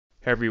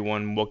Hey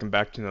everyone, welcome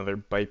back to another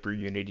ByteBrew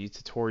Unity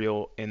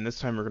tutorial, and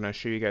this time we're going to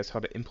show you guys how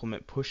to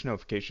implement push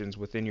notifications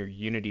within your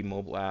Unity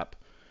mobile app.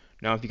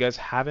 Now if you guys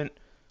haven't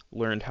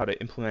learned how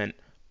to implement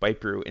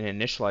ByteBrew and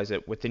initialize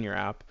it within your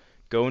app,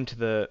 go into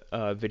the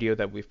video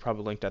that we've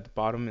probably linked at the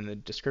bottom in the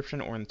description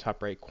or in the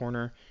top right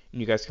corner,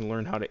 and you guys can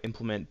learn how to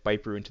implement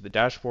ByteBrew into the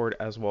dashboard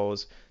as well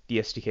as the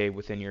SDK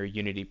within your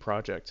Unity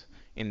project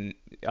and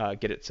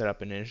get it set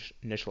up and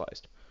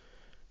initialized.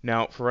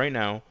 Now for right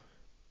now,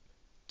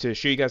 to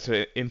show you guys how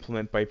to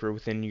implement ByteBrew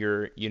within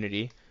your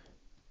Unity,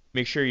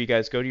 make sure you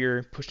guys go to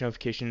your push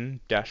notification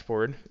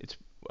dashboard. It's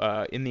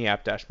in the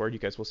app dashboard. You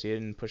guys will see it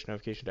in push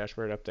notification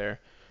dashboard up there.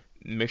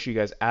 Make sure you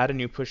guys add a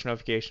new push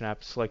notification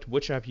app. Select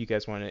which app you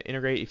guys want to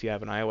integrate. If you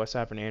have an iOS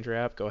app or an Android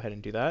app, go ahead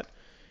and do that.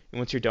 And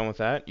once you're done with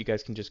that, you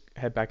guys can just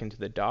head back into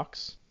the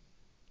docs,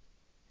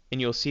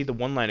 and you'll see the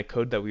one line of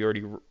code that we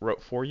already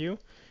wrote for you.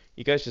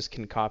 You guys just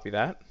can copy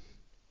that,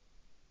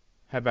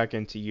 head back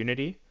into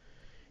Unity,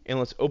 and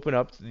let's open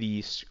up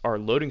our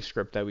loading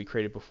script that we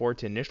created before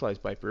to initialize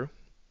ByteBrew.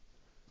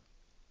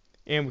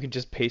 And we can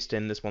just paste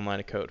in this one line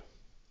of code,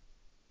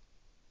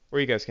 or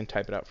you guys can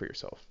type it out for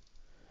yourself.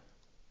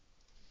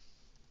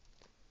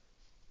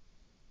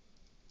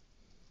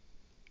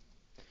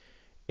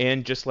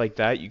 And just like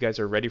that, you guys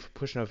are ready for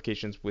push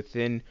notifications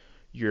within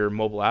your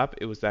mobile app.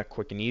 It was that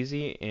quick and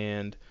easy,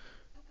 and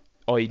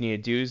all you need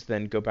to do is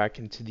then go back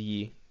into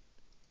the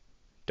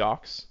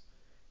docs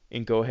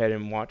and go ahead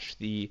and watch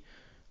the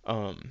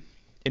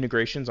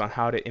integrations on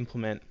how to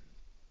implement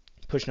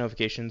push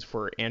notifications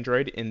for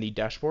Android in the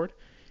dashboard.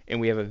 And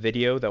we have a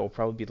video that will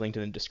probably be linked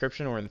in the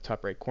description or in the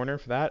top right corner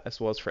for that, as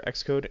well as for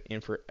Xcode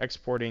and for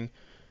exporting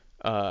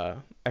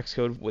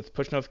Xcode with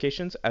push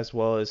notifications, as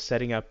well as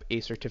setting up a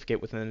certificate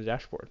within the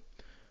dashboard.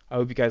 I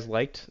hope you guys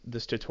liked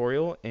this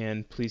tutorial,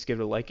 and please give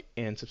it a like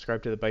and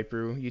subscribe to the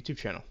ByteBrew YouTube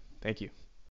channel. Thank you.